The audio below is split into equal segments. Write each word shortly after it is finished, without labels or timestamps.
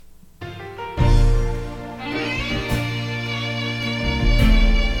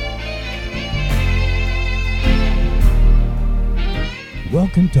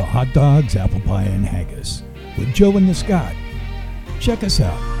Welcome to Hot Dogs, Apple Pie, and Haggis with Joe and the Scott. Check us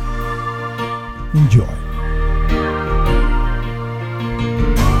out. Enjoy.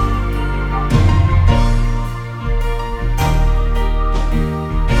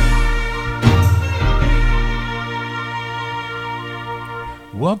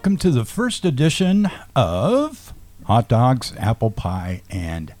 Welcome to the first edition of Hot Dogs, Apple Pie,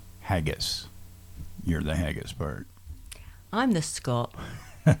 and Haggis. You're the haggis part. I'm the Scott.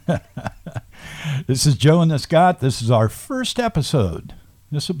 This is Joe and the Scott. This is our first episode.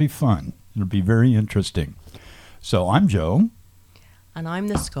 This will be fun. It'll be very interesting. So I'm Joe. And I'm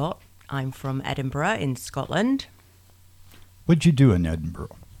the Scott. I'm from Edinburgh in Scotland. What'd you do in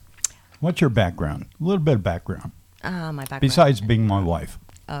Edinburgh? What's your background? A little bit of background. My background. Besides being my wife.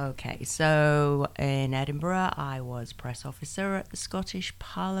 Okay, so in Edinburgh, I was press officer at the Scottish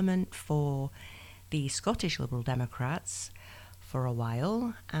Parliament for the Scottish Liberal Democrats for a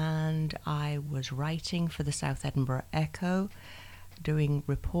while, and I was writing for the South Edinburgh Echo, doing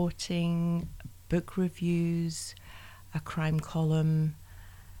reporting, book reviews, a crime column.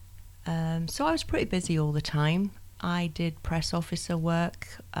 So I was pretty busy all the time. I did press officer work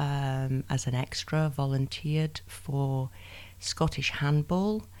as an extra, volunteered for Scottish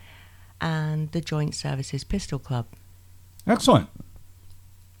Handball and the Joint Services Pistol Club. Excellent.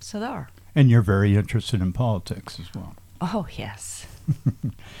 So there. And you're very interested in politics as well. Oh, yes.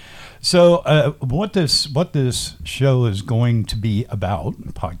 So what this show is going to be about,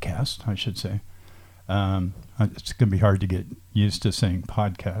 podcast, I should say. It's going to be hard to get used to saying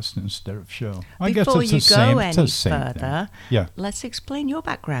podcast instead of show. I guess it's the same. It's the same further, thing. Yeah. Let's explain your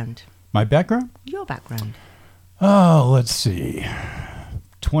background. My background? Your background. Oh, let's see.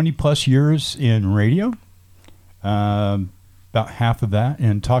 20 plus years in radio. About half of that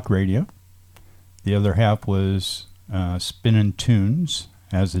in talk radio. The other half was spinning tunes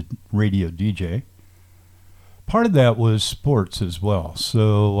as a radio DJ. Part of that was sports as well.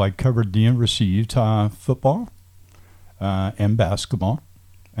 So I covered the University of Utah football and basketball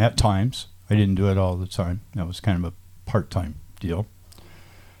at times. I didn't do it all the time. That was kind of a part-time deal.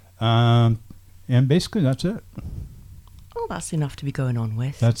 And basically that's it. Oh, that's enough to be going on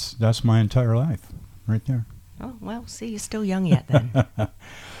with. That's my entire life right there. Oh, well, see, you're still young yet then.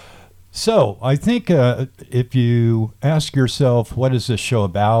 So I think if you ask yourself, what is this show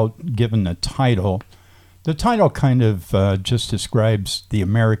about, given the title kind of just describes the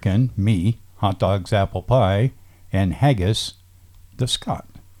American, me, hot dogs, apple pie, and haggis, the Scot.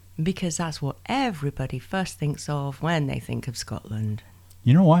 Because that's what everybody first thinks of when they think of Scotland.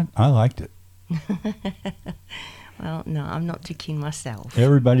 You know what? I liked it. Well, no, I'm not too keen myself.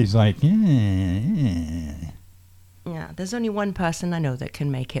 Everybody's like, yeah. Yeah, there's only one person I know that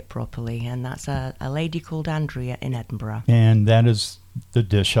can make it properly, and that's a lady called Andrea in Edinburgh. And that is the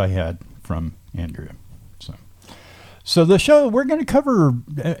dish I had from Andrea. So the show, we're going to cover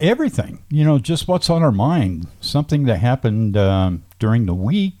everything, just what's on our mind. Something that happened during the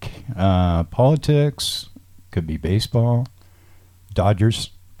week, politics, could be baseball.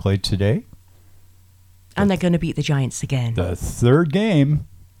 Dodgers played today. And they're going to beat the Giants again. The third game.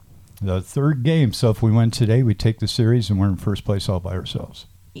 So if we win today, we take the series and we're in first place all by ourselves.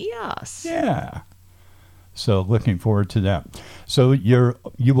 Yes. Yeah. So looking forward to that. So you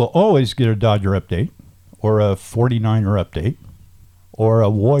will always get a Dodger update or a 49er update or a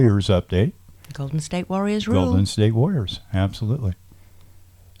Warriors update. Golden State Warriors rule. Golden State Warriors, absolutely.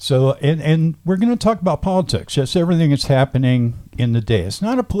 So, and we're going to talk about politics, just everything that's happening in the day. It's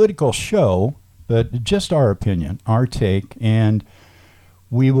not a political show, but just our opinion, our take, and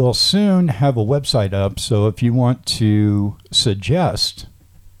we will soon have a website up, so if you want to suggest,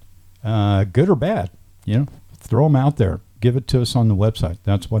 good or bad, throw them out there. Give it to us on the website.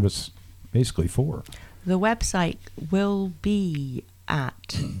 That's what it's basically for. The website will be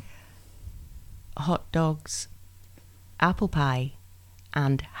at hot dogs, apple pie,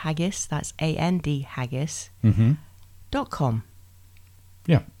 and haggis, that's A-N-D haggis, .com.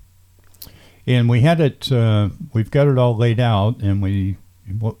 Yeah. And we had it, we've got it all laid out, and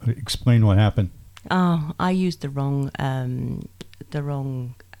explain what happened. Oh, I used the wrong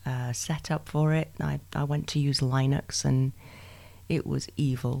setup for it. I went to use Linux, and it was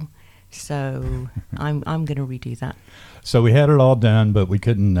evil. So I'm going to redo that. So we had it all done, but we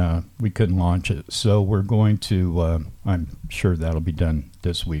couldn't launch it. So we're going to. I'm sure that'll be done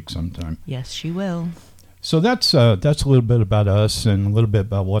this week sometime. Yes, she will. So that's a little bit about us and a little bit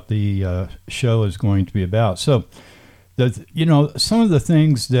about what the show is going to be about. So, some of the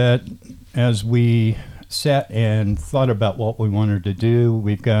things that as we sat and thought about what we wanted to do,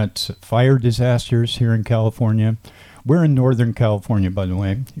 we've got fire disasters here in California. we're in Northern California, by the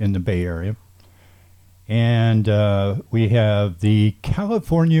way, in the Bay Area. And we have the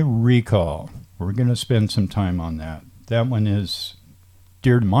California recall. We're going to spend some time on that. That one is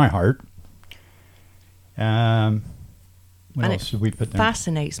dear to my heart. What And else did we put down?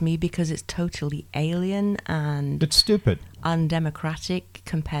 Fascinates me because it's totally alien and It's stupid. undemocratic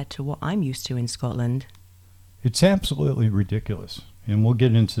compared to what I'm used to in Scotland. It's absolutely ridiculous. And we'll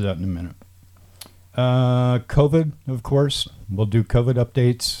get into that in a minute. COVID, of course. We'll do COVID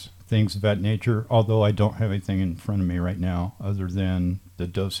updates, things of that nature, although I don't have anything in front of me right now other than the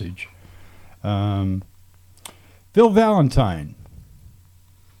dosage. Phil Valentine.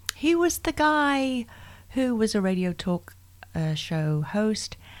 He was the guy who was a radio talk show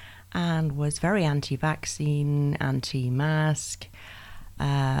host and was very anti-vaccine, anti-mask,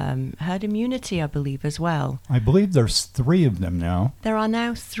 herd immunity, I believe, as well. I believe there's 3 of them now There are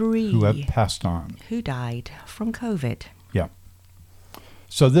now 3 who have passed on. who died from COVID. Yeah.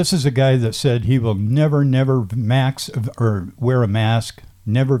 So this is a guy that said he will never wear a mask,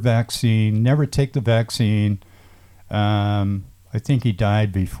 never vaccine, never take the vaccine. I think he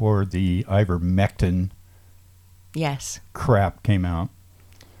died before the ivermectin Yes. crap came out.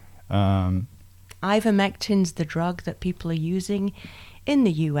 Ivermectin's the drug that people are using in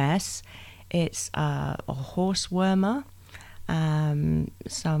the US. It's a horse wormer.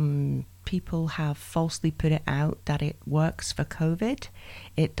 Some people have falsely put it out that it works for COVID.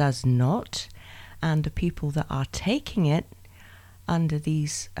 It does not. And the people that are taking it under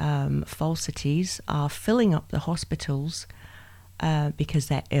these falsities are filling up the hospitals because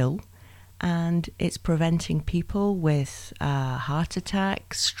they're ill. And it's preventing people with heart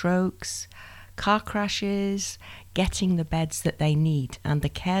attacks, strokes, car crashes, getting the beds that they need and the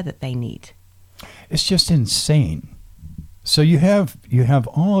care that they need. It's just insane. So you have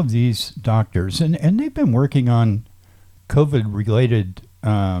all of these doctors, and they've been working on COVID-related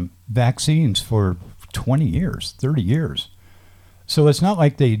vaccines for 20 years, 30 years. So it's not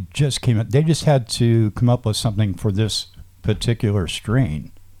like they just came up. They just had to come up with something for this particular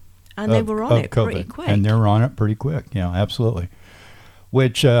strain. And they were on it pretty quick. And they were on it pretty quick. Yeah, absolutely.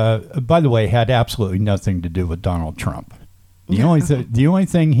 Which, by the way, had absolutely nothing to do with Donald Trump. The only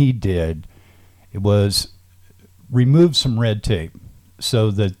thing he did was remove some red tape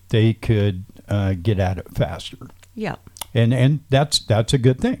so that they could get at it faster. Yeah. And that's a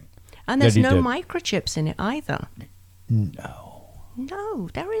good thing. And there's no microchips in it either. No,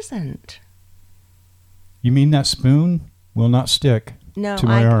 there isn't. You mean that spoon will not stick to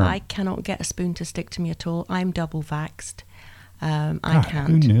my arm? I cannot get a spoon to stick to me at all. I'm double vaxxed. I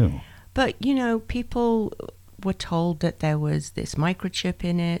can't. Who knew? But, people were told that there was this microchip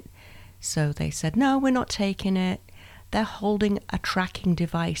in it. So they said, no, we're not taking it. They're holding a tracking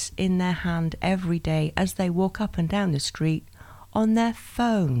device in their hand every day as they walk up and down the street on their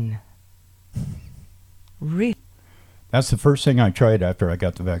phone. Really? That's the first thing I tried after I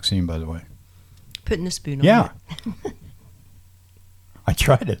got the vaccine, by the way. Putting a spoon on Yeah. it. I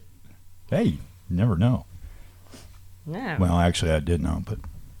tried it. Hey, you never know. No. Well, actually, I did know, but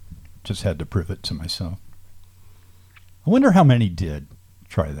just had to prove it to myself. I wonder how many did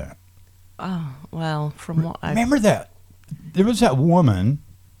try that. Oh, well, from what I Remember that? There was that woman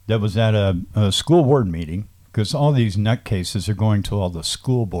that was at a school board meeting, because all these nutcases are going to all the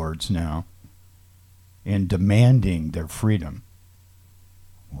school boards now and demanding their freedom,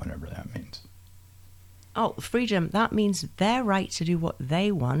 whatever that means. Oh, freedom, that means their right to do what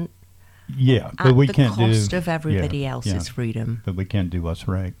they want. Yeah, but we can't do... At the cost of everybody else's freedom. But we can't do what's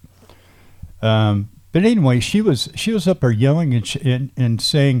right. But anyway, she was up there yelling and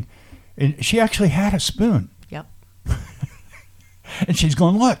saying, and she actually had a spoon. Yep. And she's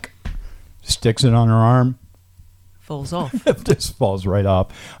going, look, sticks it on her arm. Falls off. It just falls right off.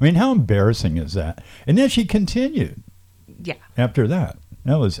 I mean, how embarrassing is that? And then she continued. Yeah. After that.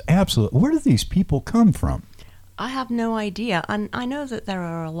 That was absolute. Where do these people come from? I have no idea. And I know that there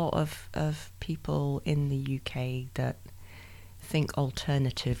are a lot of people in the UK that think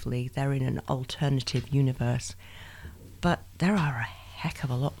alternatively. They're in an alternative universe. But there are a heck of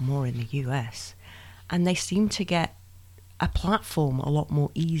a lot more in the US. And they seem to get a platform a lot more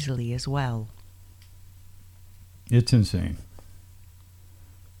easily as well. It's insane.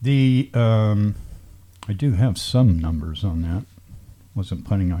 I do have some numbers on that. Wasn't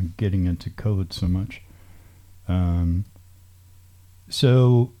planning on getting into code so much.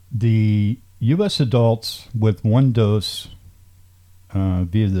 So the U.S. adults with one dose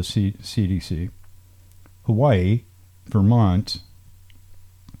via the CDC, Hawaii, Vermont,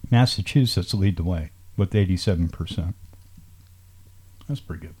 Massachusetts lead the way with 87%. That's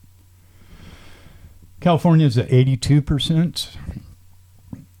pretty good. California's at 82%.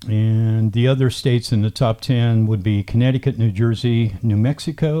 And the other states in the top 10 would be Connecticut, New Jersey, New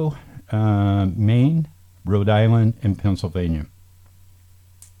Mexico, Maine, Rhode Island, and Pennsylvania.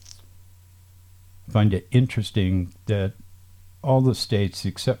 I find it interesting that all the states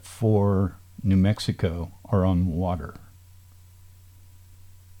except for New Mexico are on water.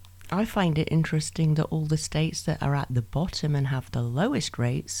 I find it interesting that all the states that are at the bottom and have the lowest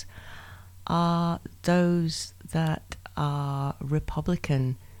rates are those that are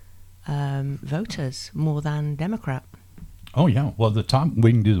Republican voters more than Democrat. Oh, yeah. Well, the top,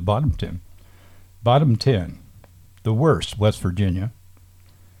 we can do the bottom 10. Bottom 10. The worst, West Virginia.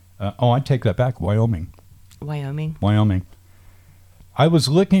 I take that back. Wyoming. I was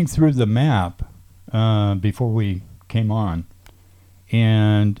looking through the map before we came on,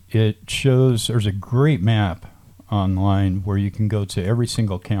 and it shows there's a great map online where you can go to every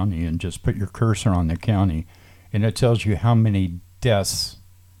single county and just put your cursor on the county, and it tells you how many deaths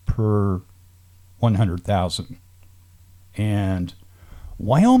per 100,000. And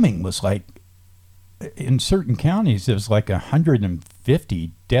Wyoming was like, in certain counties, there's like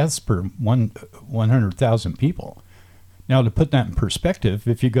 150 deaths per 100,000 people. Now, to put that in perspective,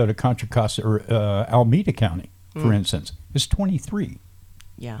 if you go to Contra Costa or Alameda County, for instance, it's 23.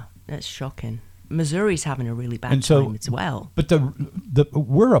 Yeah, that's shocking. Missouri's having a really bad time as well. But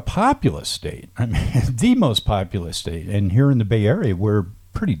we're a populous state. I mean, the most populous state. And here in the Bay Area, we're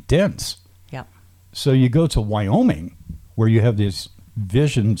pretty dense. Yeah. So you go to Wyoming, where you have these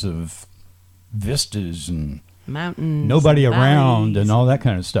visions of vistas and mountains, nobody and around, valleys, and all that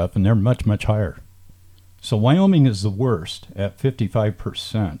kind of stuff, and they're much, much higher. So Wyoming is the worst at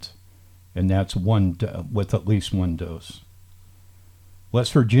 55%, and that's with at least one dose.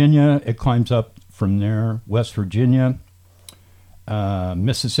 West Virginia, it climbs up from there. West Virginia,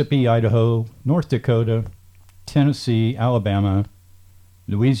 Mississippi, Idaho, North Dakota, Tennessee, Alabama,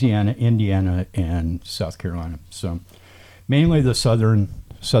 Louisiana, Indiana, and South Carolina. So mainly the southern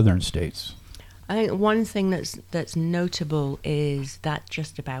states. I think one thing that's notable is that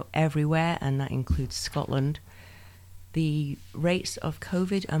just about everywhere, and that includes Scotland, the rates of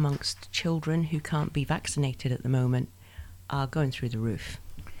COVID amongst children who can't be vaccinated at the moment are going through the roof.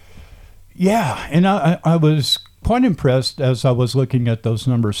 Yeah, and I was quite impressed as I was looking at those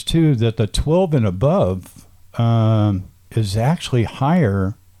numbers too, that the 12 and above is actually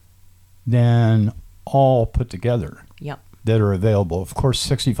higher than all put together. Yep. That are available. Of course,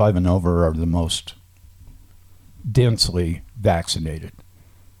 65 and over are the most densely vaccinated.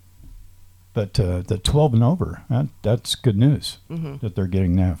 But the 12 and over, that's good news that they're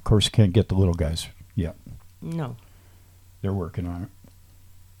getting that. Of course, can't get the little guys yet. No. They're working on it.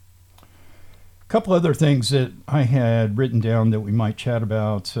 A couple other things that I had written down that we might chat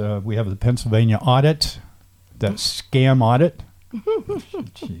about. We have the Pennsylvania audit, that scam audit.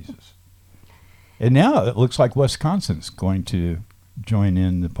 Jesus. And now it looks like Wisconsin's going to join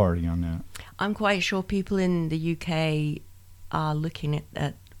in the party on that. I'm quite sure people in the UK are looking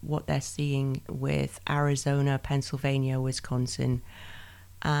at what they're seeing with Arizona, Pennsylvania, Wisconsin.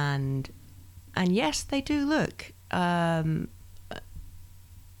 And yes, they do look.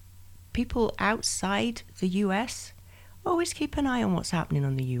 People outside the US always keep an eye on what's happening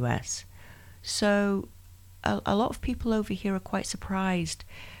on the US. So a lot of people over here are quite surprised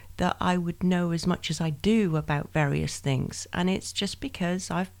that I would know as much as I do about various things. And it's just because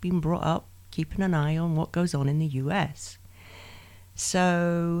I've been brought up keeping an eye on what goes on in the US.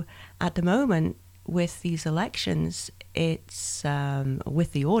 So at the moment, with these elections, it's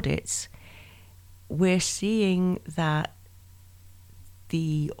with the audits, we're seeing that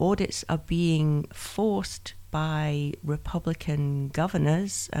the audits are being forced by Republican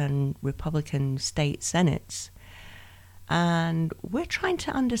governors and Republican state senates. And we're trying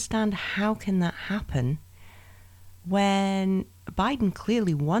to understand how can that happen when Biden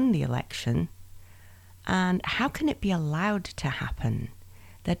clearly won the election, and how can it be allowed to happen?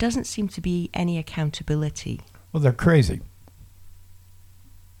 There doesn't seem to be any accountability. Well, they're crazy.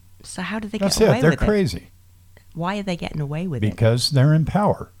 So how do they That's get away it. They're with crazy. it? Why are they getting away with it? Because they're in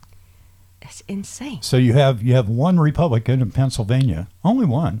power. It's insane. So you have one Republican in Pennsylvania, only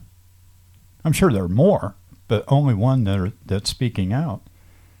one. I'm sure there are more, but only one that's speaking out.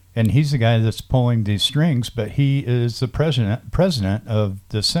 And he's the guy that's pulling these strings, but he is the president of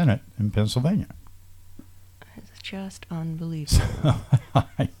the Senate in Pennsylvania. It's just unbelievable.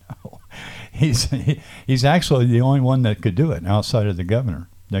 I know. He's actually the only one that could do it outside of the governor.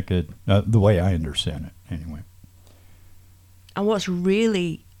 That could, the way I understand it, anyway. And what's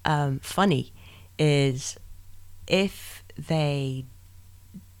really funny is if they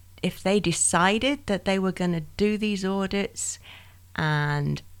if they decided that they were going to do these audits,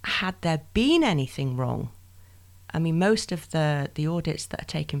 and had there been anything wrong, I mean, most of the audits that are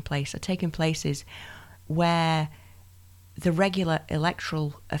taking places where the regular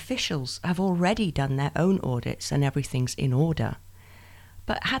electoral officials have already done their own audits and everything's in order.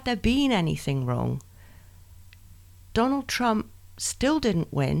 But had there been anything wrong, Donald Trump still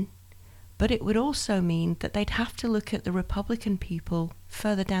didn't win, but it would also mean that they'd have to look at the Republican people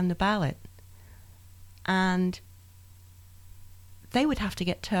further down the ballot, and they would have to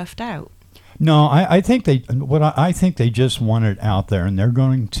get turfed out. No, I think they just want it out there, and they're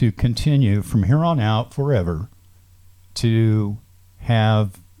going to continue from here on out forever to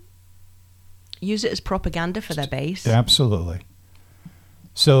use it as propaganda for their base. Absolutely.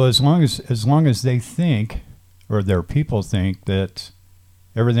 So as long as they think, or their people think, that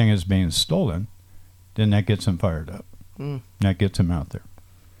everything is being stolen, then that gets them fired up. That gets them out there.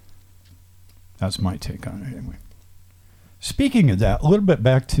 That's my take on it anyway. Speaking of that, a little bit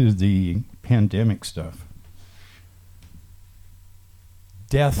back to the pandemic stuff.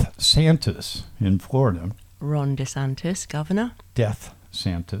 Death Santis in Florida. Ron DeSantis, governor. Death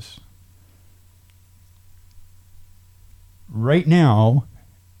Santis. Right now,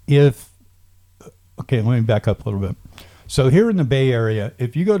 let me back up a little bit. So here in the Bay Area,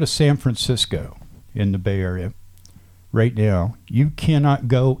 if you go to San Francisco in the Bay Area, right now, you cannot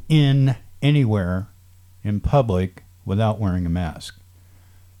go in anywhere in public without wearing a mask.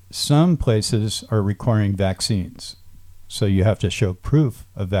 Some places are requiring vaccines. So you have to show proof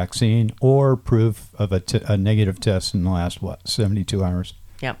of vaccine or proof of a negative test in the last, 72 hours?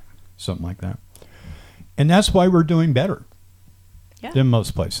 Yep. Something like that. And that's why we're doing better than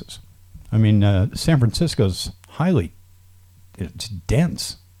most places. I mean, San Francisco's it's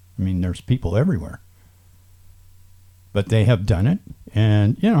dense. I mean, there's people everywhere. But they have done it.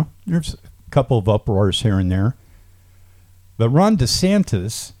 And, there's a couple of uproars here and there. But Ron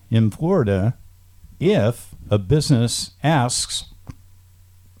DeSantis in Florida, if a business asks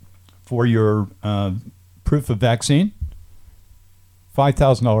for your proof of vaccine,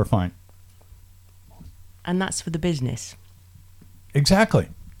 $5,000 fine. And that's for the business. Exactly.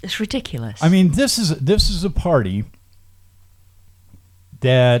 It's ridiculous. I mean, this is a party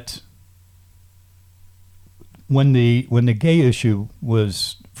that when the gay issue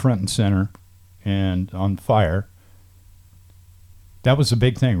was front and center and on fire, that was a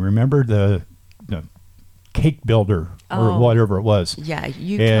big thing. Remember the cake builder or whatever it was? Yeah,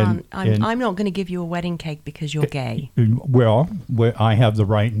 you can't. I'm not going to give you a wedding cake because you're gay. Well, I have the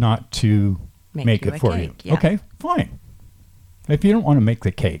right not to make it for you. Yeah. Okay, fine. If you don't want to make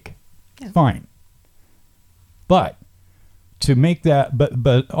the cake, fine. But to make that,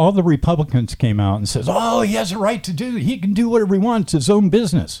 but all the Republicans came out and says, "Oh, he has a right to do. He can do whatever he wants. His own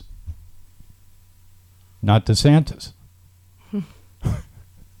business." Not DeSantis.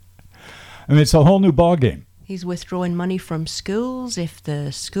 I mean, it's a whole new ballgame. He's withdrawing money from schools if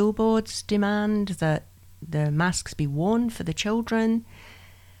the school boards demand that the masks be worn for the children.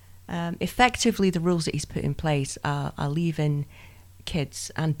 Effectively, the rules that he's put in place are leaving kids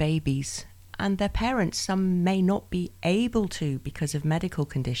and babies and their parents, some may not be able to, because of medical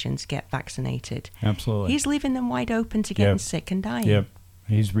conditions, get vaccinated. Absolutely. He's leaving them wide open to getting sick and dying. Yep.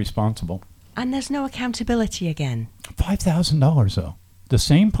 He's responsible. And there's no accountability again. $5,000, though. The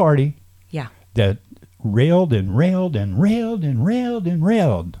same party that railed and railed and railed and railed and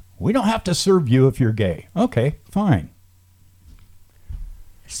railed. We don't have to serve you if you're gay. Okay, fine.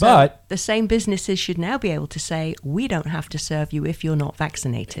 So but the same businesses should now be able to say, we don't have to serve you if you're not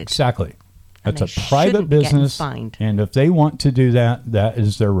vaccinated. Exactly. And That's a private business. Fined. And if they want to do that, that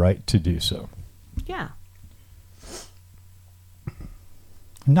is their right to do so. Yeah.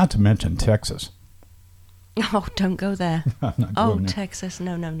 Not to mention Texas. Oh, don't go there. I'm not going there. Texas.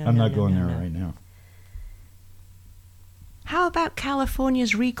 No. I'm not going there right now. How about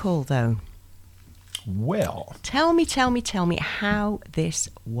California's recall, though? Well, tell me how this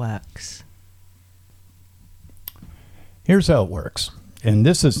works. Here's how it works. And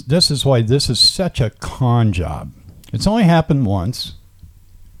this is why this is such a con job. It's only happened once.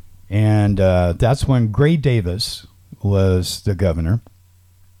 And that's when Gray Davis was the governor,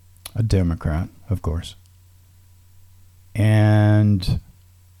 a Democrat, of course. And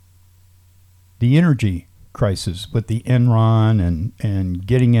the energy crisis with the Enron and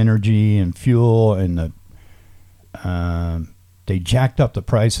getting energy and fuel, and they jacked up the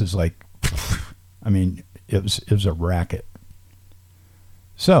prices like, I mean, it was a racket.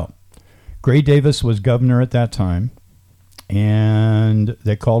 So, Gray Davis was governor at that time, and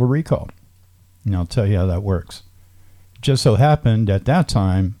they called a recall. And I'll tell you how that works. Just so happened at that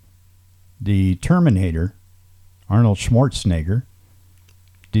time, the Terminator, Arnold Schwarzenegger,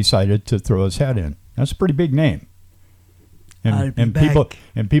 decided to throw his hat in. That's a pretty big name. And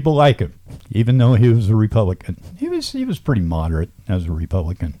people like him, even though he was a Republican. He was pretty moderate as a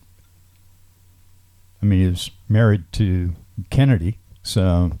Republican. I mean, he was married to Kennedy,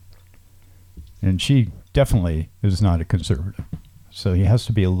 and she definitely is not a conservative. So he has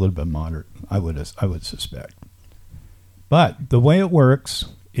to be a little bit moderate, I would suspect. But the way it works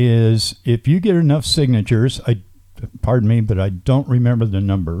is if you get enough signatures, pardon me, but I don't remember the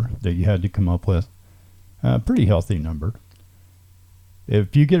number that you had to come up with. A pretty healthy number.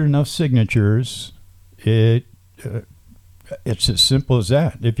 If you get enough signatures, it's as simple as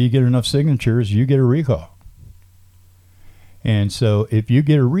that. If you get enough signatures, you get a recall. And so if you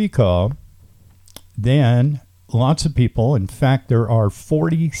get a recall, then lots of people, in fact, there are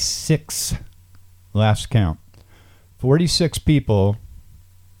 46, last count, 46 people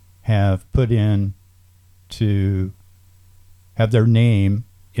have put in to have their name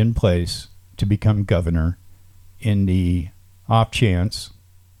in place to become governor in the off chance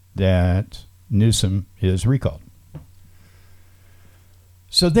that Newsom is recalled.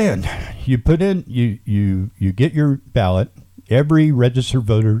 So then you put in, you get your ballot. Every registered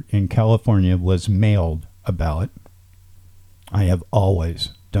voter in California was mailed a ballot. I have always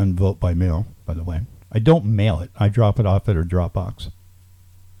done vote by mail, by the way. I don't mail it. I drop it off at a drop box.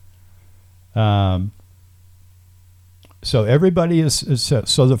 So everybody is set.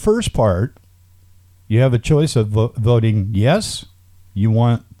 So the first part, you have a choice of voting yes, you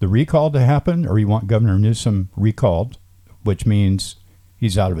want the recall to happen, or you want Governor Newsom recalled, which means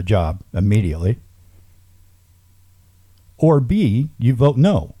he's out of a job immediately. Or B, you vote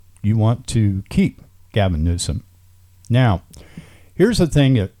no. You want to keep Gavin Newsom. Now, here's the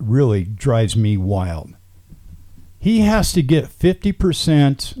thing that really drives me wild. He has to get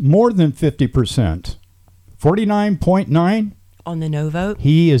 50%, more than 50%. 49.9? On the no vote?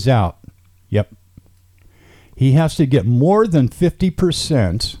 He is out. Yep. He has to get more than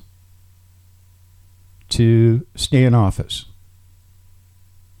 50% to stay in office.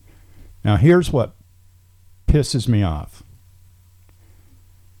 Now, here's what pisses me off.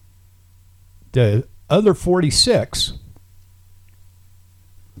 The other 46,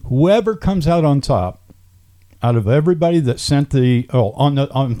 whoever comes out on top, out of everybody that sent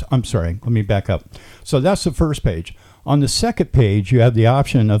I'm sorry, let me back up. So that's the first page. On the second page, you have the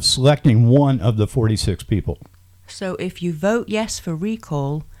option of selecting one of the 46 people. So if you vote yes for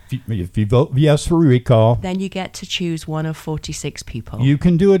recall, if you vote yes for recall, then you get to choose one of 46 people. You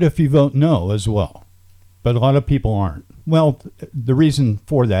can do it if you vote no as well. But a lot of people aren't. Well, the reason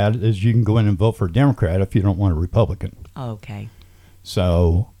for that is you can go in and vote for a Democrat if you don't want a Republican. Okay.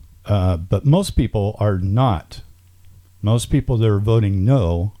 So, but most people are not. Most people that are voting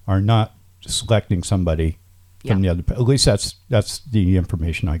no are not selecting somebody from the other. At least that's the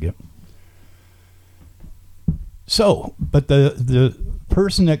information I get. So, but the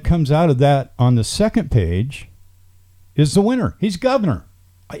person that comes out of that on the second page is the winner. He's governor.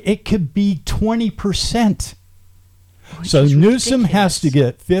 It could be 20%. So Newsom has to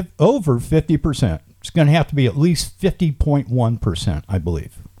get over 50%. It's going to have to be at least 50.1%, I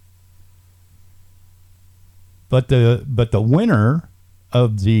believe. But the winner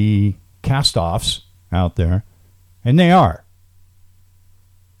of the cast-offs out there, and they are.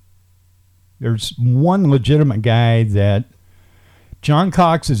 There's one legitimate guy that John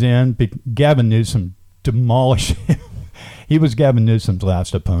Cox is in, but Gavin Newsom demolished him. He was Gavin Newsom's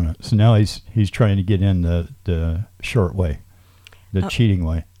last opponent. So now he's trying to get in the short way, the cheating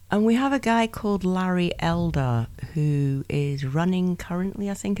way. And we have a guy called Larry Elder who is running currently,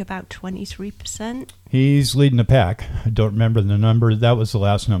 I think, about 23%. He's leading the pack. I don't remember the number. That was the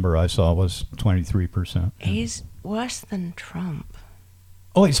last number I saw was 23%. He's worse than Trump.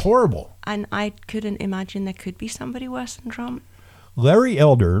 Oh, he's horrible. And I couldn't imagine there could be somebody worse than Trump. Larry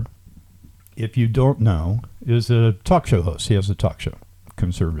Elder, if you don't know, is a talk show host. He has a talk show,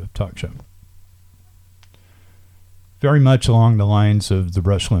 conservative talk show. Very much along the lines of the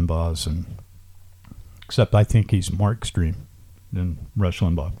Rush Limbaughs, except I think he's more extreme than Rush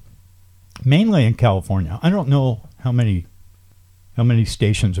Limbaugh. Mainly in California. I don't know how many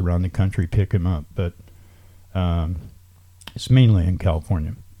stations around the country pick him up, but it's mainly in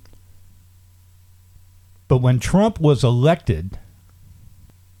California. But when Trump was elected,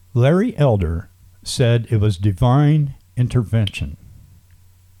 Larry Elder said it was divine intervention.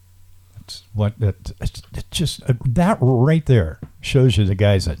 That's what that just that right there shows you the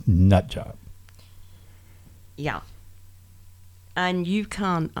guy's a nut job. Yeah. And you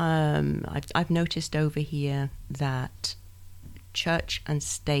can't. I've noticed over here that church and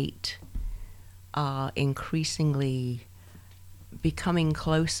state are increasingly becoming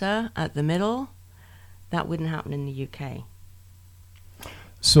closer at the middle. That wouldn't happen in the UK.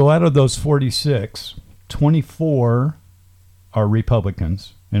 So out of those 46, 24 are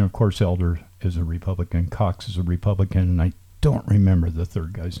Republicans. And of course, Elder is a Republican. Cox is a Republican. And I don't remember the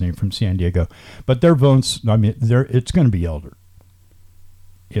third guy's name from San Diego. But their votes, I mean, it's going to be Elder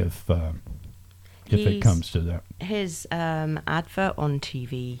if it comes to that. His advert on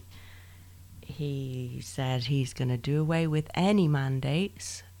TV, he said he's going to do away with any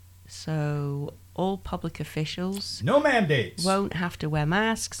mandates. So all public officials No mandates. won't have to wear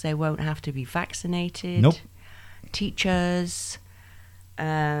masks. They won't have to be vaccinated. Nope. Teachers.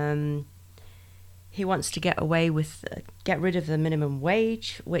 He wants to get rid of the minimum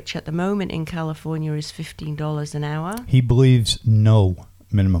wage, which at the moment in California is $15 an hour. He believes no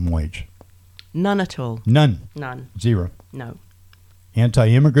minimum wage. None at all. None. None. Zero. No.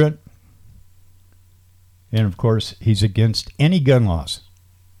 Anti-immigrant. And of course, he's against any gun laws.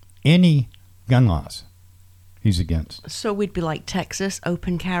 Any gun laws he's against. So we'd be like Texas,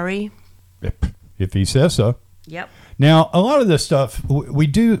 open carry. If he says so. Yep. Now, a lot of this stuff, we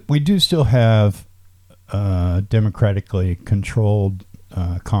do still have democratically controlled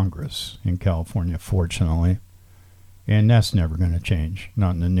Congress in California, fortunately. And that's never going to change,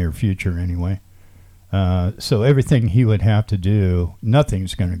 not in the near future anyway. So everything he would have to do,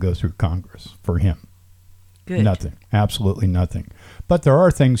 nothing's going to go through Congress for him. Good. Nothing. Absolutely nothing. But there are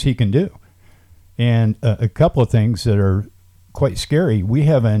things he can do. And a couple of things that are quite scary. We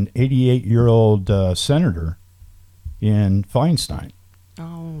have an 88-year-old senator in Feinstein.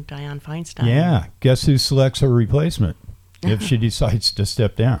 Oh, Dianne Feinstein. Yeah. Guess who selects her replacement if she decides to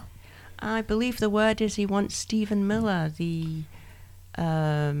step down? I believe the word is he wants Stephen Miller, the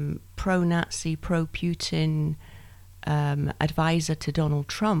pro-Nazi, pro-Putin advisor to Donald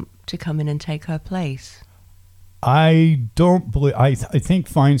Trump, to come in and take her place. I don't believe. I think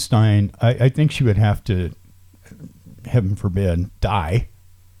Feinstein. I think she would have to, heaven forbid, die.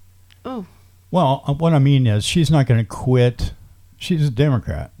 Oh. Well, what I mean is she's not going to quit. She's a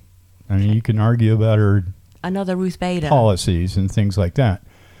Democrat. I mean, you can argue about her Another Ruth Bader policies and things like that.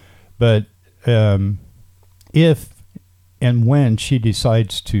 But if and when she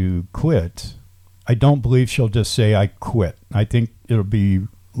decides to quit, I don't believe she'll just say, I quit. I think it'll be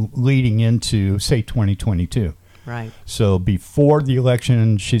leading into, say, 2022. Right. So before the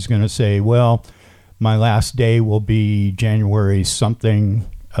election, she's going to say, well, my last day will be January something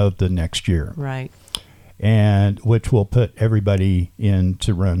of the next year. Right. And which will put everybody in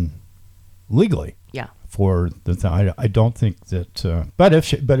to run legally. Yeah. For the I don't think that, but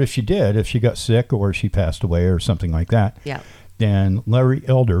if she did, if she got sick or she passed away or something like that, Yeah. then Larry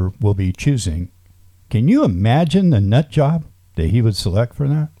Elder will be choosing. Can you imagine the nut job that he would select for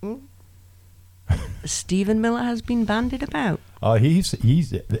that? Stephen Miller has been bandied about. He's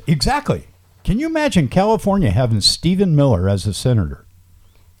exactly. Can you imagine California having Stephen Miller as a senator?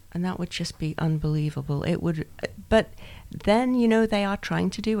 And that would just be unbelievable. It would, but then, you know, they are trying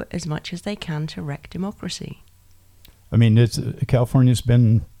to do as much as they can to wreck democracy. I mean, California's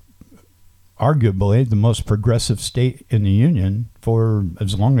been arguably the most progressive state in the union for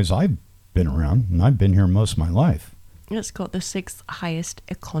as long as I've been around, and I've been here most of my life. It's got the 6th highest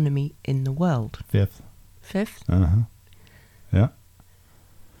economy in the world. 5th. 5th? Uh-huh. Yeah.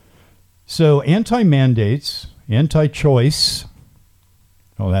 So anti-mandates, anti-choice.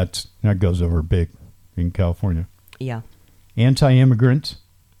 Oh, that goes over big in California. Yeah. Anti-immigrant,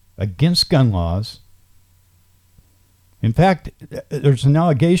 against gun laws. In fact, there's an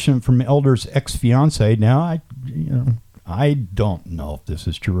allegation from Elder's ex-fiancée. Now, I don't know if this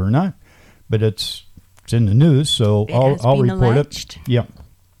is true or not, but it's in the news, so I'll report alleged. it. Yeah.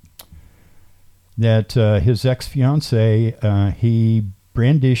 That his ex-fiancée, he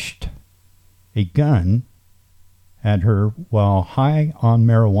brandished a gun at her while high on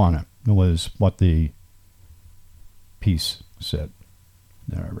marijuana, was what the piece said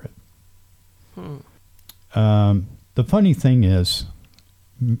that I read. The funny thing is,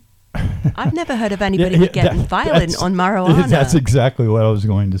 I've never heard of anybody getting violent on marijuana. That's exactly what I was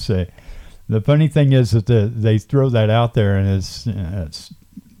going to say. The funny thing is that they throw that out there, and it's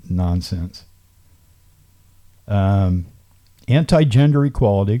nonsense. Anti-gender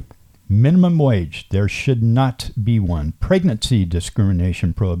equality, minimum wage. There should not be one. Pregnancy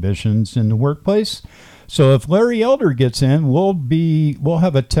discrimination prohibitions in the workplace. So if Larry Elder gets in, we'll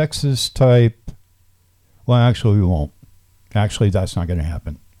have a Texas type. Well, actually, we won't. Actually, that's not going to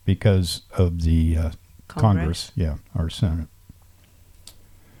happen because of the Congress. Yeah, our Senate.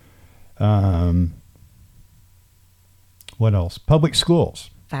 What else? Public schools.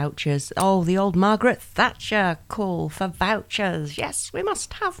 Vouchers. Oh, the old Margaret Thatcher call for vouchers. Yes, we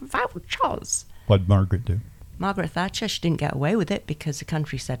must have vouchers. What'd Margaret do? Margaret Thatcher, she didn't get away with it because the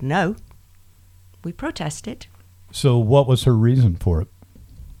country said no. We protested. So what was her reason for it?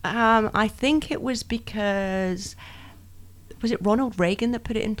 I think it was because, was it Ronald Reagan that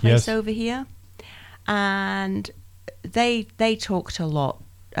put it in place Yes. over here? And they talked a lot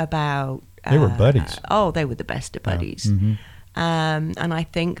about... They were buddies. They were the best of buddies. Yeah. Mhm. And I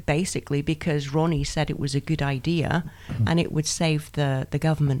think basically because Ronnie said it was a good idea and it would save the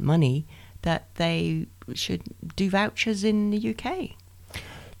government money, that they should do vouchers in the UK.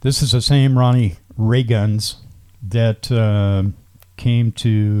 This is the same Ronnie Reagans that came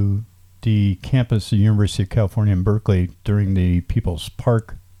to the campus of the University of California in Berkeley during the People's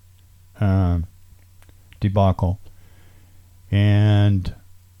Park debacle and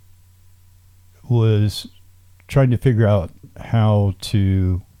was trying to figure out how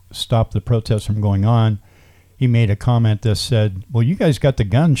to stop the protests from going on. He made a comment that said, well, you guys got the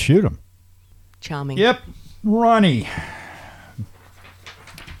gun, shoot them. Charming. Yep, Ronnie.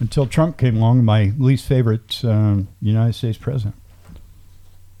 Until Trump came along, my least favorite United States president.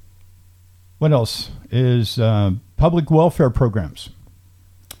 What else is public welfare programs?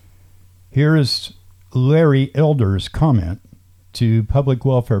 Here is Larry Elder's comment to public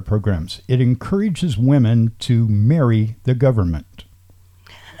welfare programs. It encourages women to marry the government.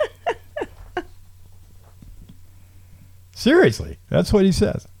 Seriously, that's what he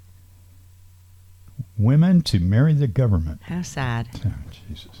says. Women to marry the government. How sad. Oh,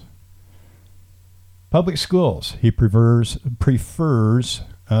 Jesus. Public schools. He prefers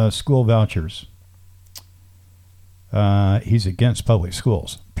school vouchers. He's against public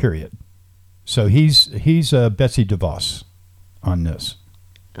schools, period. So he's Betsy DeVos on this.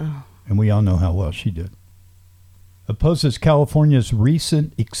 Oh. And we all know how well she did. Opposes California's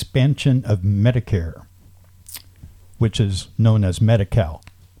recent expansion of Medicare, which is known as Medi-Cal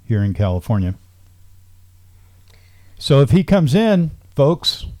here in California. So if he comes in,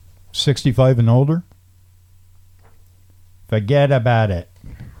 folks, 65 and older, forget about it.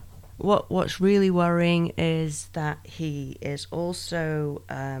 What's really worrying is that he is also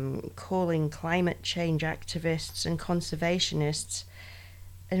calling climate change activists and conservationists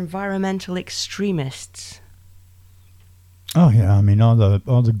environmental extremists. Oh yeah, I mean all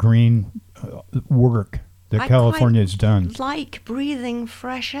the green work that California has done. Like breathing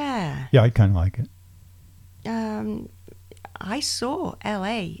fresh air. Yeah, I kind of like it. I saw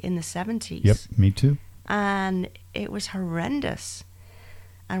LA in the 70s. Yep, me too. And it was horrendous.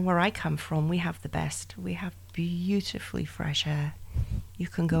 And where I come from, we have the best. We have beautifully fresh air. You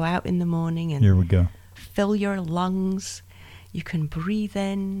can go out in the morning and Here we go. fill your lungs. You can breathe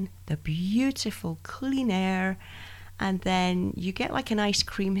in the beautiful clean air. And then you get like an ice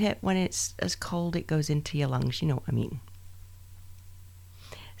cream hit when it's as cold it goes into your lungs. You know what I mean?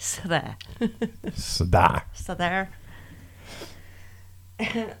 So there. So da. So there.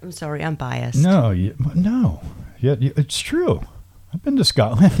 I'm sorry, I'm biased. No. Yeah, it's true. I've been to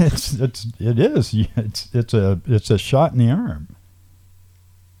Scotland. It is. It's a shot in the arm.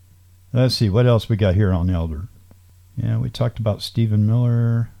 Let's see what else we got here on Elder. Yeah, we talked about Stephen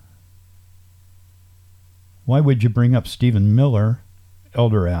Miller. Why would you bring up Stephen Miller?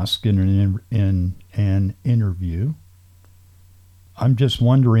 Elder asked in an interview. I'm just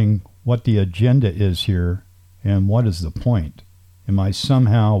wondering what the agenda is here and what is the point. Am I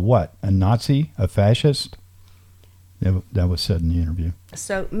somehow, what, a Nazi, a fascist? That was said in the interview.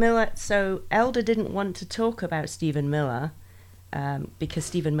 So Elder didn't want to talk about Stephen Miller because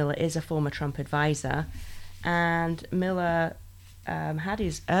Stephen Miller is a former Trump advisor, and Miller had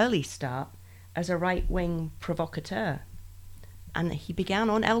his early start as a right-wing provocateur, and he began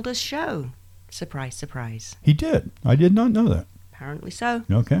on Elder's show. Surprise, surprise. He did. I did not know that. Apparently so.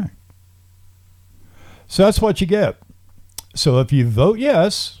 Okay. So that's what you get. So if you vote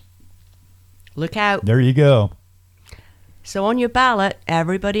yes, Look out. there you go. So on your ballot,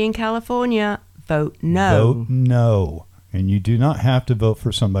 everybody in California, vote no. Vote no. And you do not have to vote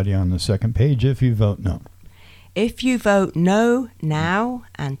for somebody on the second page if you vote no. If you vote no now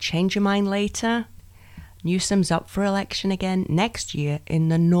and change your mind later, Newsom's up for election again next year in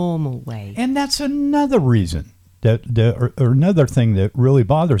the normal way. And that's another reason, or another thing that really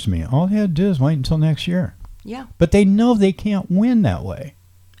bothers me. All they had to do is wait until next year. Yeah. But they know they can't win that way.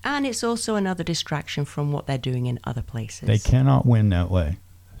 And it's also another distraction from what they're doing in other places. They cannot win that way.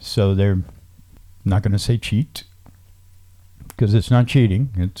 So they're not going to say cheat, because it's not cheating.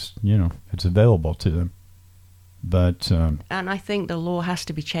 It's, it's available to them. But and I think the law has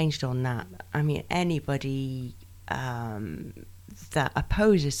to be changed on that. I mean, anybody that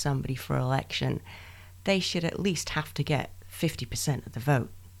opposes somebody for election, they should at least have to get 50% of the vote.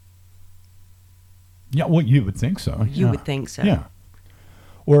 Yeah, well, you would think so. You would think so. Yeah.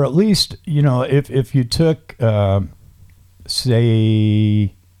 Or at least, if you took,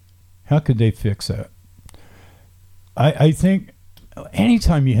 say, how could they fix that? I think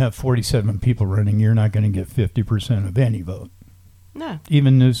anytime you have 47 people running, you're not going to get 50% of any vote. No.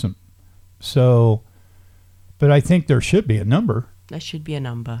 Even Newsom. So, but I think there should be a number. There should be a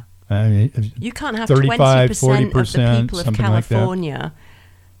number. I mean, You can't have 35, 20% of the 40%, people of something like that. California,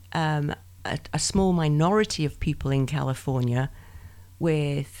 a small minority of people in California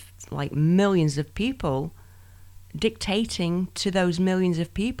with like millions of people dictating to those millions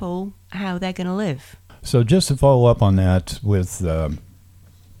of people how they're going to live. So just to follow up on that with the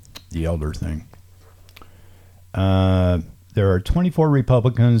elder thing, there are 24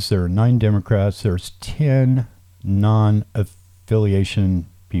 Republicans, there are 9 Democrats, there's 10 non-affiliation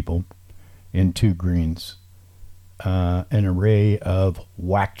people, and 2 Greens, an array of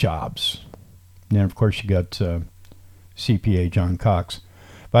whack jobs. And then, of course, you got CPA John Cox.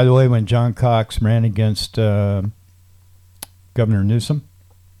 By the way, when John Cox ran against Governor Newsom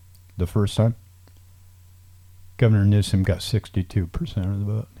the first time, Governor Newsom got 62% of the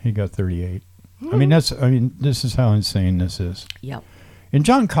vote. He got 38. I mean, this is how insane this is. Yep. And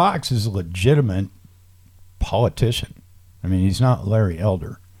John Cox is a legitimate politician. I mean, he's not Larry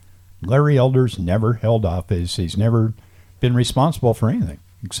Elder. Larry Elder's never held office. He's never been responsible for anything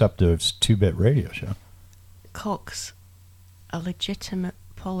except his 2-bit radio show. Cox, a legitimate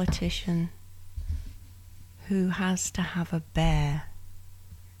politician who has to have a bear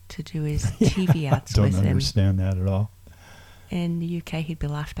to do his TV ads with him. I don't understand that at all. In the UK, he'd be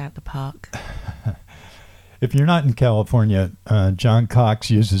laughed out the park. If you're not in California, John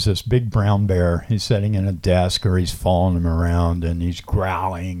Cox uses this big brown bear. He's sitting in a desk or he's following him around and he's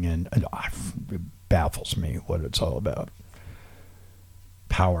growling, and it baffles me what it's all about.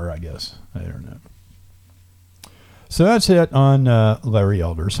 Power, I guess. I don't know. So that's it on Larry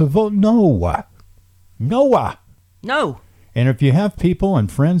Elder. So vote no. No. No. And if you have people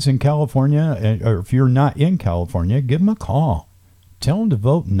and friends in California, or if you're not in California, give them a call. Tell them to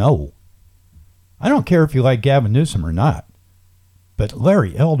vote no. I don't care if you like Gavin Newsom or not, but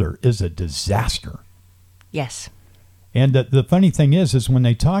Larry Elder is a disaster. Yes. And the funny thing is when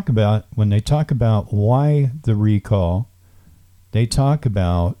they talk about why the recall, they talk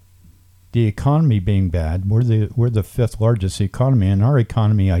about the economy being bad. We're the 5th largest economy, and our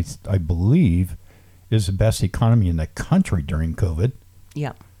economy, I believe, is the best economy in the country during COVID.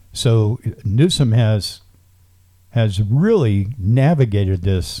 Yeah. So Newsom has really navigated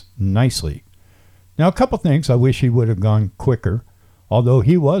this nicely. Now, a couple things I wish he would have gone quicker, although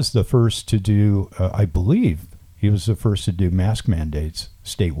he was the first to do, I believe, he was the first to do mask mandates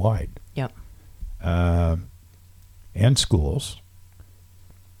statewide. Yep. And schools.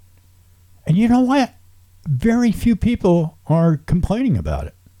 And you know what? Very few people are complaining about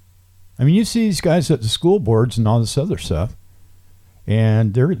it. I mean, you see these guys at the school boards and all this other stuff,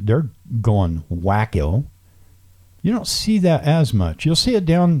 and they're going wacko. You don't see that as much. You'll see it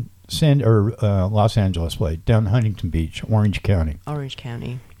down Los Angeles way, down Huntington Beach, Orange County. Orange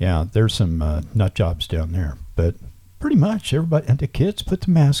County. Yeah, there's some nut jobs down there, but pretty much everybody, and the kids put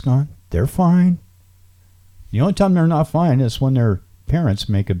the mask on. They're fine. The only time they're not fine is when their parents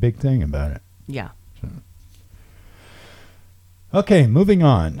make a big thing about it. Yeah. So. Okay, moving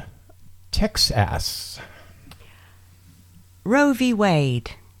on. Texas. Roe v.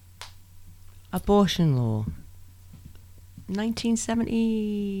 Wade. Abortion law.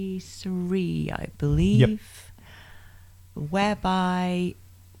 1973, I believe. Yep. Whereby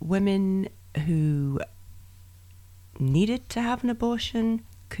women who needed to have an abortion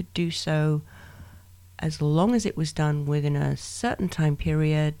could do so as long as it was done within a certain time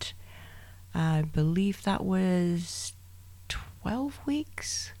period. I believe that was 12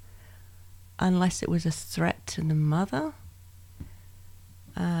 weeks, unless it was a threat to the mother.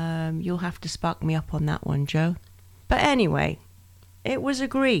 You'll have to spark me up on that one, Joe. But anyway, it was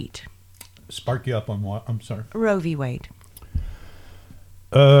agreed. Spark you up on what? I'm sorry. Roe v. Wade.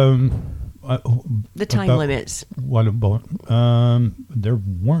 The time limits. What about? There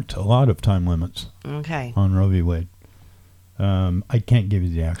weren't a lot of time limits. Okay. On Roe v. Wade. I can't give you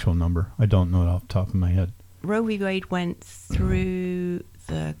the actual number. I don't know it off the top of my head. Roe v. Wade went through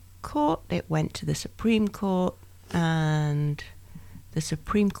the court. It went to the Supreme Court, and the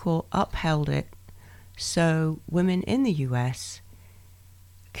Supreme Court upheld it. So women in the U.S.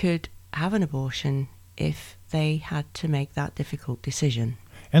 could have an abortion if they had to make that difficult decision.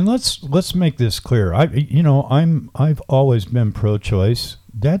 And let's make this clear. I've always been pro-choice.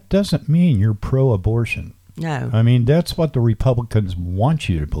 That doesn't mean you're pro-abortion. No. I mean, that's what the Republicans want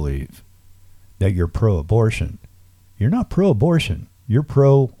you to believe, that you're pro-abortion. You're not pro-abortion. You're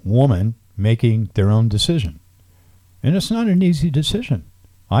pro-woman making their own decision. And it's not an easy decision.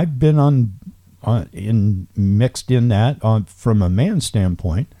 I've been mixed in that from a man's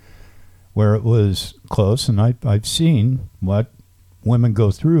standpoint, where it was close, and I've seen what women go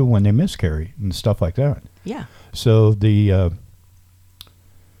through when they miscarry and stuff like that. Yeah. So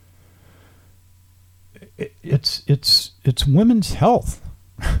it's women's health.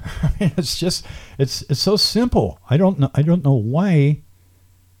 I mean, it's so simple. I don't know why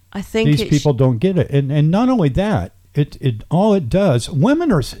I think these people don't get it. And not only that, all it does,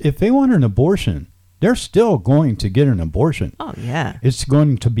 women are, if they want an abortion, they're still going to get an abortion. Oh, yeah. It's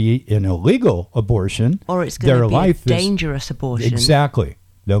going to be an illegal abortion. Or it's going to be a dangerous abortion. Exactly.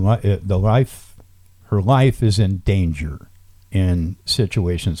 Her life is in danger in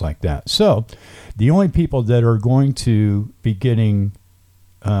situations like that. So the only people that are going to be getting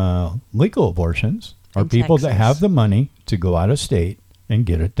legal abortions are people that have the money to go out of state and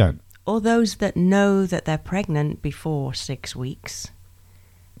get it done. Or those that know that they're pregnant before 6 weeks.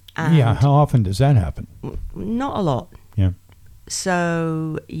 Yeah, how often does that happen? Not a lot. Yeah.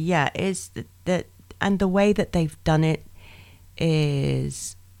 So, yeah, it's that, and the way that they've done it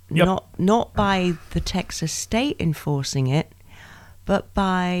is not by the Texas state enforcing it, but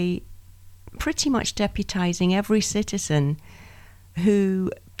by pretty much deputizing every citizen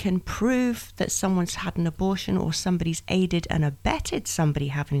who can prove that someone's had an abortion or somebody's aided and abetted somebody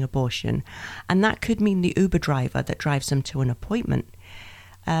having an abortion. And that could mean the Uber driver that drives them to an appointment.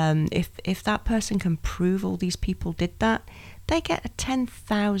 If that person can prove all these people did that, they get a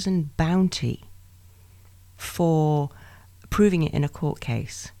 $10,000 bounty for proving it in a court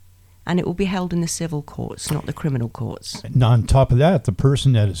case. And it will be held in the civil courts, not the criminal courts. And on top of that, the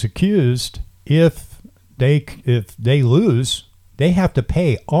person that is accused, if they lose, they have to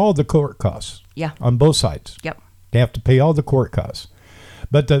pay all the court costs. Yeah. On both sides. Yep. They have to pay all the court costs.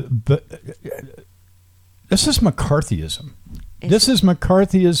 But this is McCarthyism. This is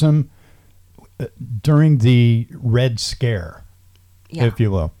McCarthyism during the Red Scare, if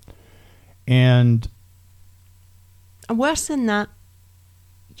you will. And worse than that,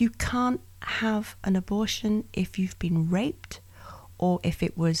 you can't have an abortion if you've been raped or if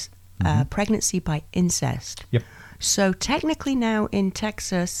it was pregnancy by incest. Yep. So technically now in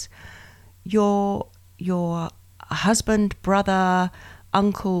Texas, your husband, brother,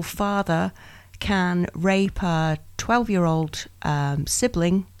 uncle, father can rape a 12-year-old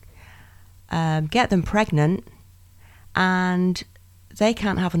sibling, get them pregnant, and they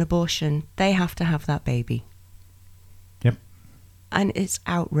can't have an abortion. They have to have that baby. Yep. And it's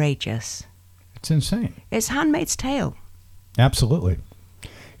outrageous. It's insane. It's Handmaid's Tale. Absolutely.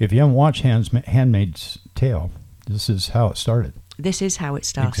 If you haven't watched Handmaid's Tale, this is how it started. This is how it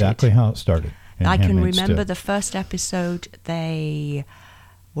started. Exactly how it started. I can remember the first episode. They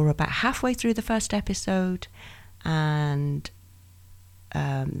were about halfway through the first episode, and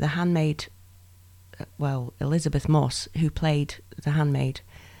the handmaid, Elizabeth Moss, who played the handmaid,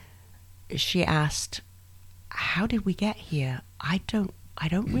 she asked, "How did we get here? I don't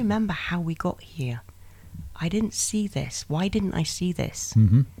remember how we got here. I didn't see this. Why didn't I see this?"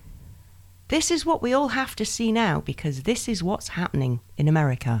 Mm-hmm. This is what we all have to see now, because this is what's happening in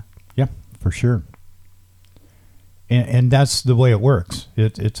America. Yeah, for sure. And that's the way it works.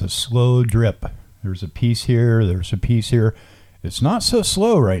 It's a slow drip. There's a piece here. There's a piece here. It's not so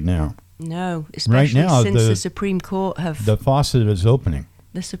slow right now. No, especially right now, since the Supreme Court have... The faucet is opening.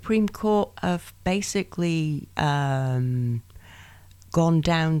 The Supreme Court have basically gone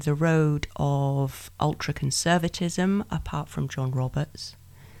down the road of ultra-conservatism, apart from John Roberts.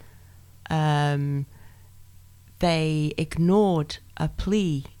 They ignored a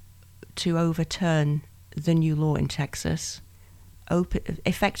plea to overturn the new law in Texas,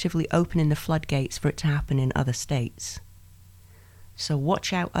 effectively opening the floodgates for it to happen in other states. So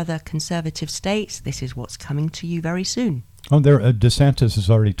watch out, other conservative states. This is what's coming to you very soon. Oh, DeSantis has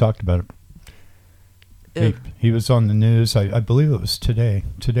already talked about it. He was on the news. I believe it was today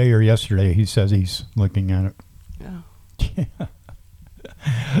or yesterday. He says he's looking at it. Oh. Yeah.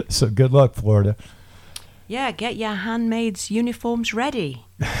 So good luck, Florida. Yeah, get your handmaids' uniforms ready.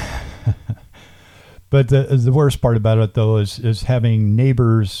 But the worst part about it, though, is having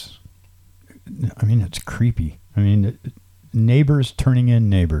neighbors. I mean, it's creepy. I mean, neighbors turning in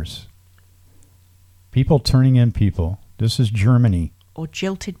neighbors. People turning in people. This is Germany. Or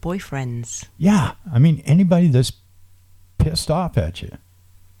jilted boyfriends. Yeah. I mean, anybody that's pissed off at you.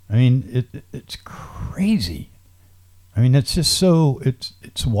 I mean, it's crazy. I mean, it's just so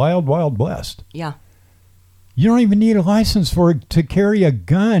it's wild, wild west. Yeah. You don't even need a license to carry a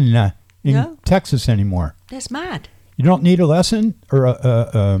gun in Texas anymore. That's mad. You don't need a lesson or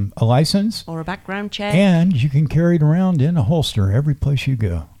a license or a background check, and you can carry it around in a holster every place you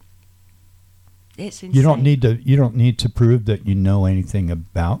go. It's insane. You don't need to prove that you know anything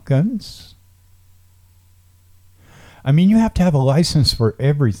about guns. I mean, you have to have a license for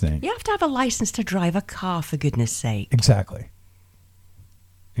everything. You have to have a license to drive a car, for goodness sake. Exactly.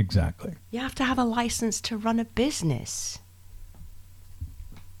 You have to have a license to run a business.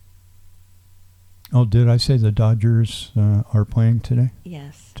 Oh, did I say the Dodgers are playing today?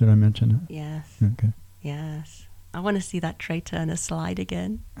 Yes. Did I mention that? Yes. Okay. Yes. I want to see that Trey Turner slide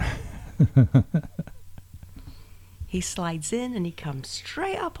again. He slides in and he comes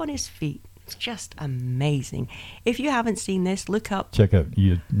straight up on his feet. It's just amazing. If you haven't seen this, look up. Check out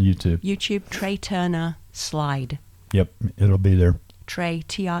YouTube. YouTube, Trey Turner slide. Yep, it'll be there. Trey,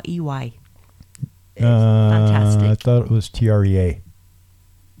 Trey. It's fantastic. I thought it was TREA.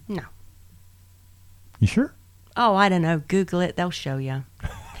 No. You sure? Oh, I don't know. Google it. They'll show you.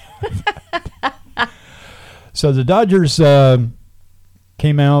 So the Dodgers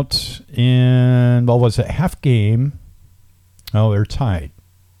came out in, what was it, half game. Oh, they're tied.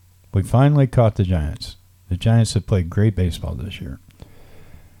 We finally caught the Giants. The Giants have played great baseball this year.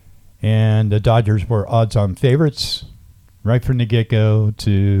 And the Dodgers were odds-on favorites right from the get-go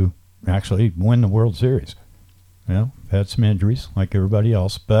to actually win the World Series. Well, had some injuries like everybody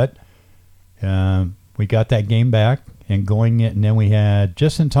else, but we got that game back and going it, and then we had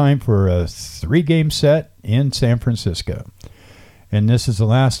just in time for a 3-game set in San Francisco. And this is the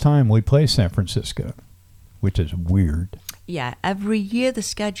last time we play San Francisco, which is weird. Yeah, every year the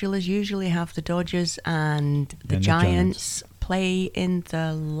schedulers usually have the Dodgers and the Giants play in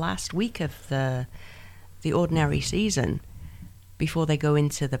the last week of the ordinary season before they go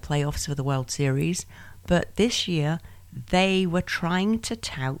into the playoffs for the World Series. But this year they were trying to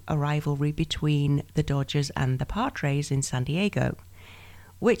tout a rivalry between the Dodgers and the Padres in San Diego,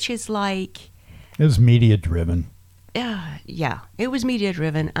 which is like... It was media-driven. Yeah, it was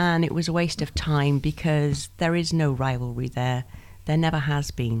media-driven, and it was a waste of time because there is no rivalry there. There never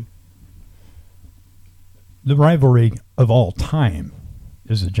has been. The rivalry of all time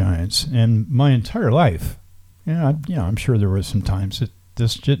is the Giants, and my entire life, I'm sure there were some times that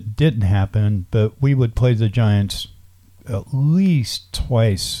this just didn't happen, but we would play the Giants at least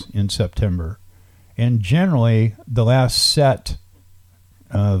twice in September, and generally the last set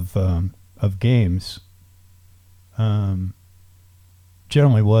of games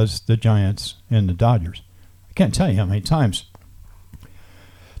generally was the Giants and the Dodgers. I can't tell you how many times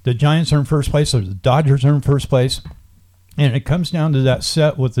the Giants are in first place or the Dodgers are in first place, and it comes down to that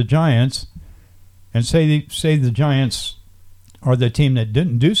set with the Giants, and say the Giants are the team that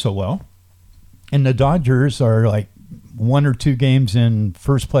didn't do so well, and the Dodgers are like 1 or 2 games in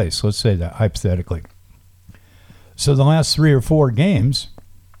first place. Let's say that hypothetically. So the last 3 or 4 games,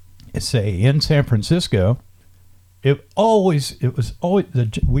 say in San Francisco, it was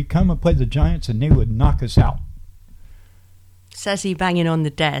always we come and play the Giants and they would knock us out. Says he banging on the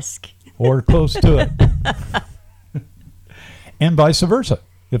desk. Or close to it. And vice versa.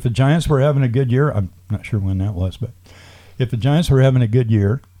 If the Giants were having a good year, I'm not sure when that was, but if the Giants were having a good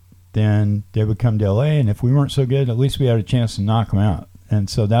year, then they would come to L.A., and if we weren't so good, at least we had a chance to knock them out. And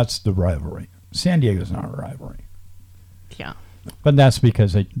so that's the rivalry. San Diego's not a rivalry. Yeah. But that's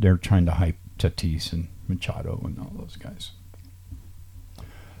because they're trying to hype Tatis and Machado and all those guys.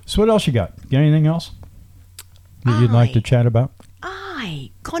 So what else you got? Got anything else that you'd like to chat about?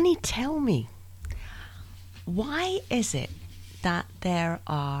 Connie, tell me, why is it that there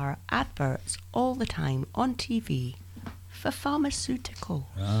are adverts all the time on TV for pharmaceutical?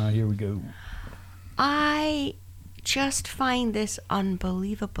 Here we go. I just find this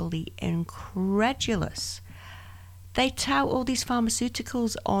unbelievably incredulous. They tout all these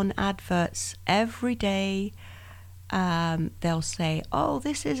pharmaceuticals on adverts every day. They'll say, oh,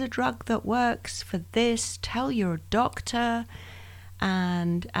 this is a drug that works for this. Tell your doctor.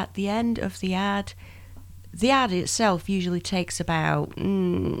 And at the end of the ad itself usually takes about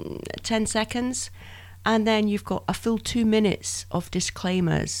 10 seconds. And then you've got a full 2 minutes of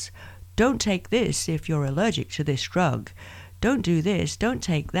disclaimers. Don't take this if you're allergic to this drug. Don't do this, don't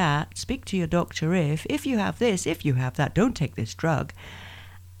take that. Speak to your doctor if you have this, if you have that, don't take this drug.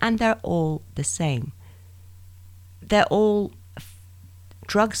 And they're all the same. They're all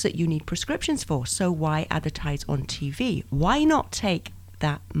drugs that you need prescriptions for. So why advertise on TV? Why not take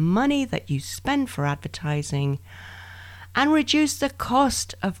that money that you spend for advertising and reduce the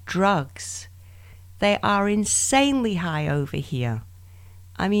cost of drugs. They are insanely high over here.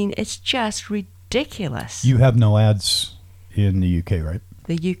 I mean, it's just ridiculous. You have no ads in the UK, right?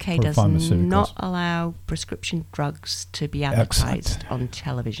 The UK For does pharmaceuticals. not allow prescription drugs to be advertised on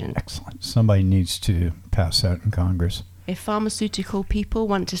television. Excellent. Somebody needs to pass that in Congress. If pharmaceutical people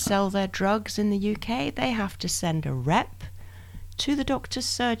want to sell their drugs in the UK, they have to send a rep to the doctor's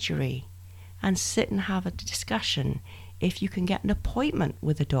surgery and sit and have a discussion if you can get an appointment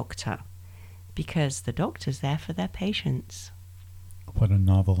with a doctor, because the doctor's there for their patients. What a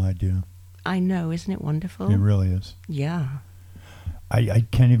novel idea. I know, isn't it wonderful? It really is. Yeah. I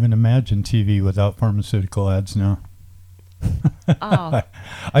can't even imagine TV without pharmaceutical ads now. Oh,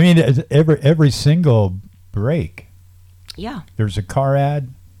 I mean, every single break, yeah. there's a car ad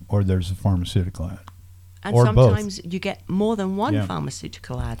or there's a pharmaceutical ad. And Or both. sometimes you get more than one Yeah.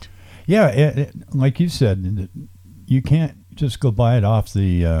 pharmaceutical ad. Yeah, like you said, you can't just go buy it off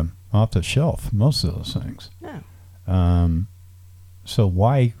the shelf. Most of those things. No. So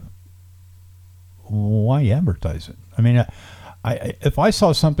why advertise it? I mean, if I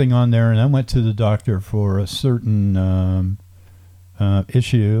saw something on there and I went to the doctor for a certain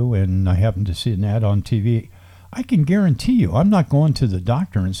issue and I happened to see an ad on TV, I can guarantee you I'm not going to the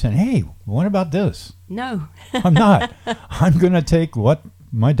doctor and saying, hey, what about this? No. I'm not. I'm going to take what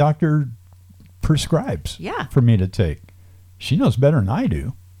my doctor prescribes Yeah. for me to take. She knows better than I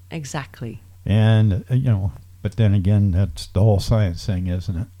do. Exactly. And, but then again, that's the whole science thing,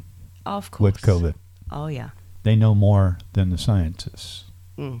 isn't it? Of course. With COVID. Oh, yeah. They know more than the scientists.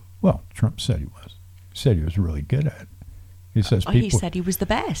 Mm. Well, Trump said he was. He said he was really good at it. He says He people. said he was the He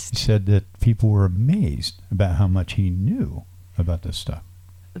best said that people were amazed about how much he knew about this stuff,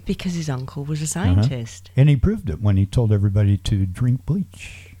 because his uncle was a scientist. and he proved it when he told everybody to drink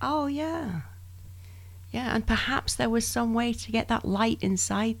bleach. Oh, yeah. Yeah, and perhaps there was some way to get that light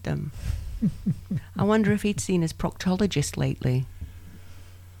inside them. I wonder if he'd seen his proctologist lately.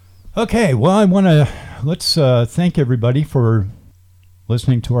 Okay, well, let's thank everybody for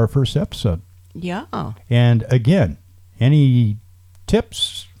listening to our first episode. Yeah. And again, any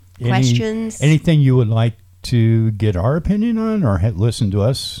tips, Questions? anything you would like to get our opinion on or listen to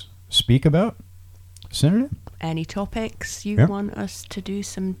us speak about, send it in. Any topics you Yeah. want us to do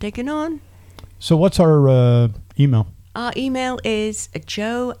some digging on? So what's our email? Our email is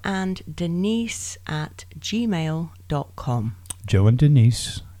joeanddenise@gmail.com. Joe and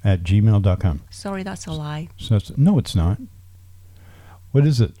Denise at gmail.com. Sorry, that's a lie. So no, it's not. What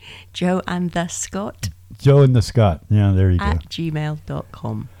is it? Joe and the Scott Joe and the Scott. Yeah, there you go. at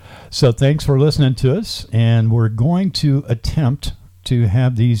gmail.com. So thanks for listening to us, and we're going to attempt to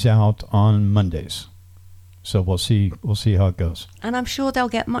have these out on Mondays. So we'll see how it goes. And I'm sure they'll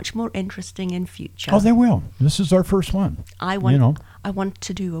get much more interesting in future. Oh, they will. This is our first one. I want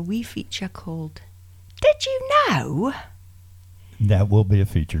to do a wee feature called Did You Know? That will be a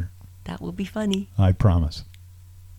feature. That will be funny. I promise.